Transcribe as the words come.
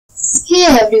Hey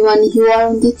everyone, you are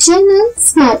on the channel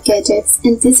Smart Gadgets,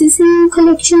 and this is a new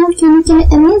collection of unique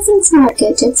and amazing smart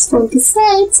gadgets from the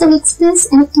sites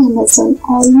AliExpress and Amazon.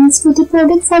 All links to the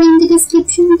products are in the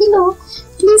description below.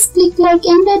 Please click like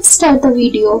and let's start the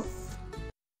video.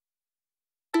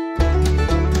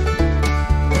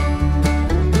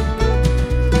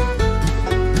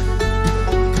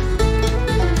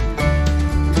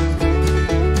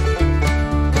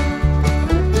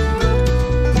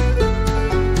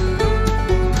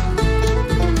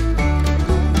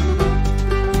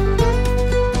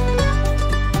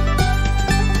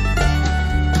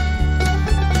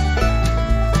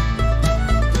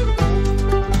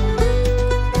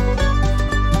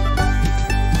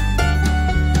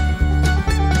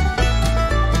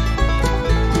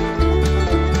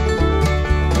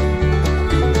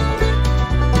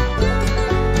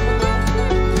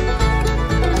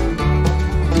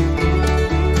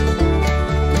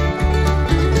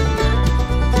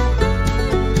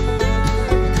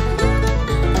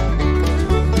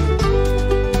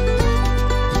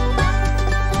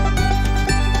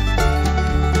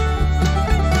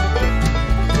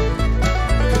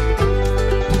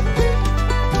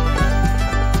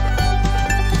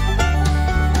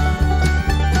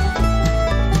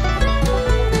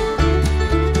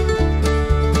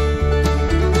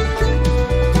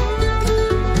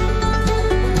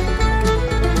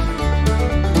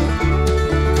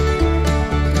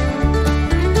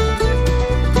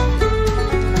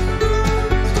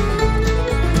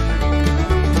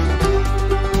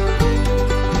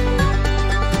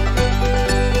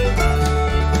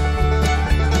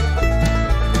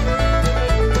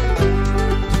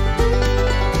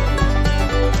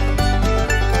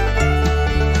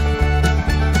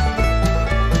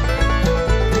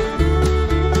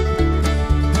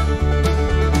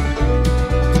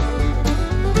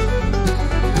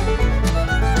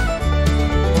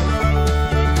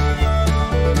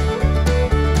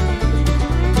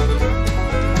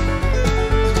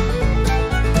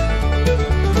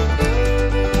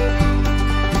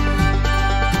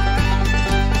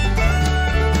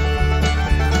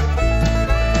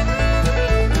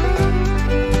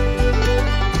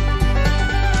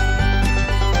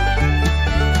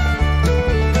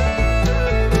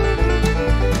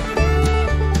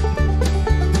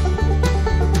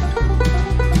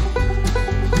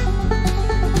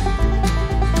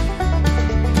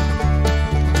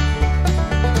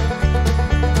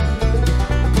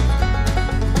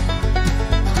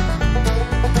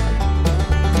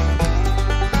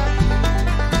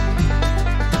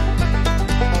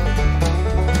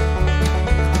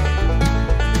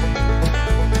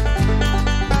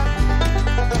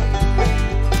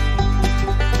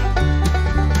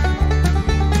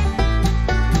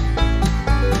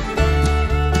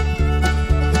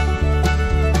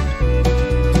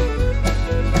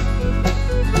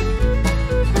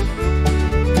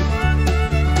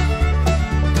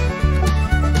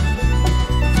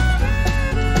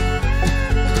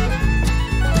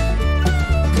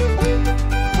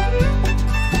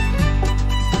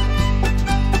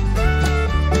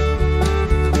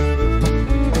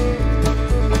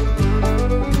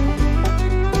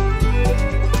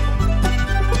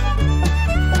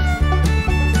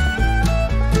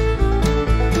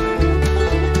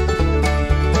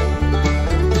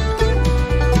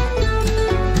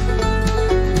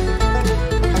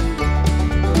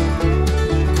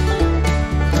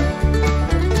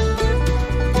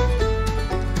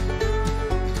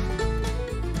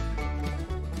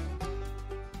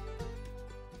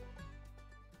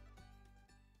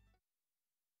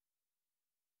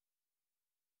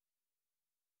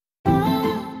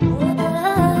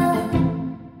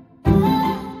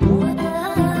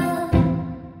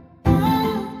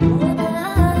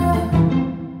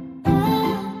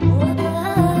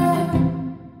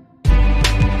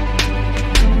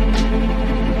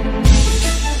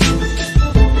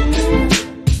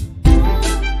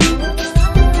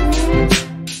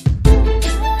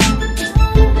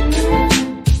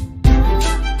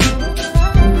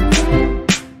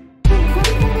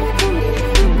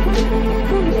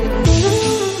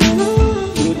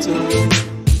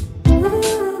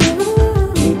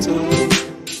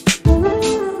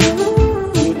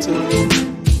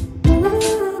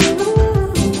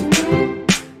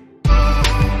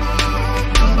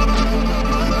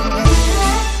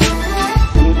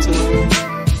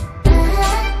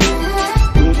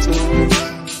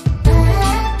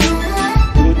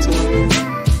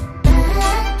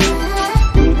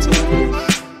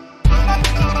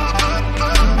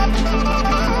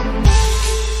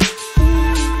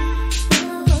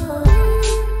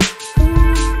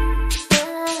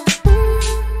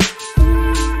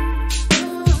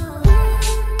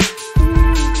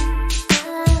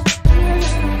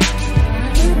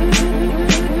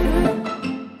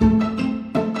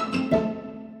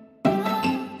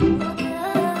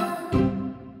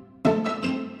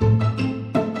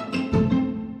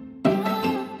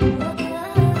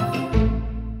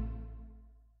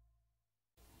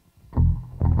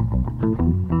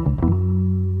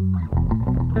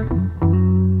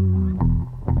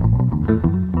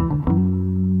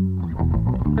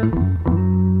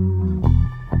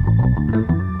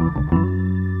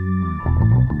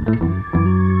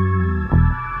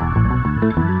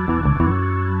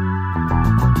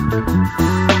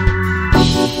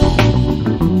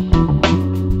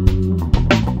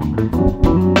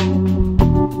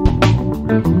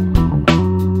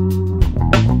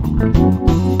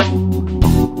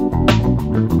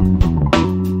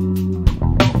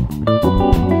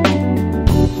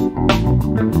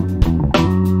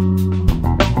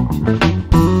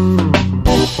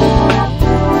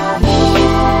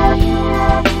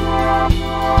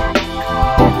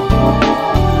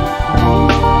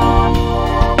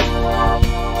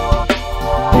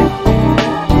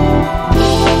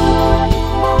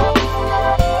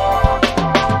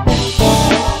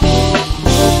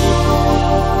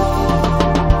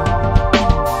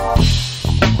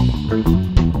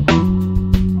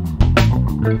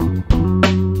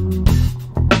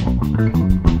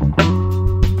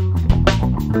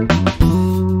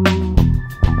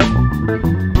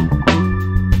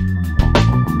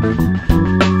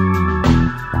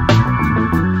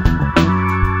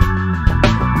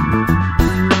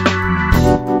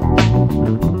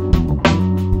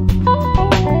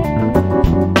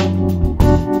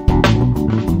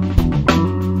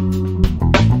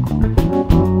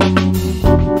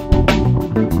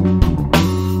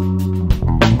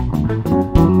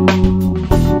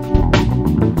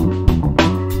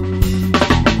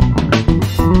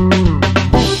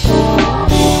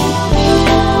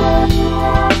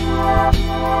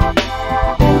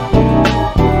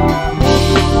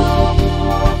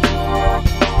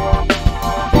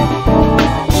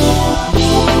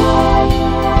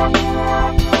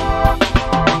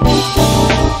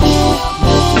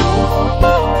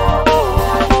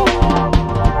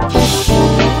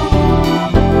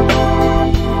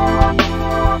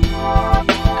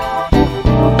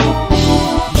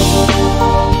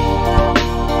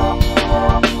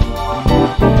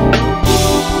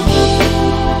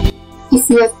 If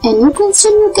you have any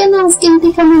question, you can ask in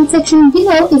the comment section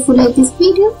below. If you like this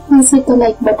video, please hit the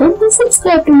like button and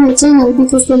subscribe to my channel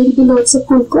because there will be lots of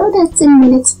cool products in my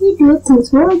next video. Thanks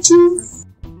for watching.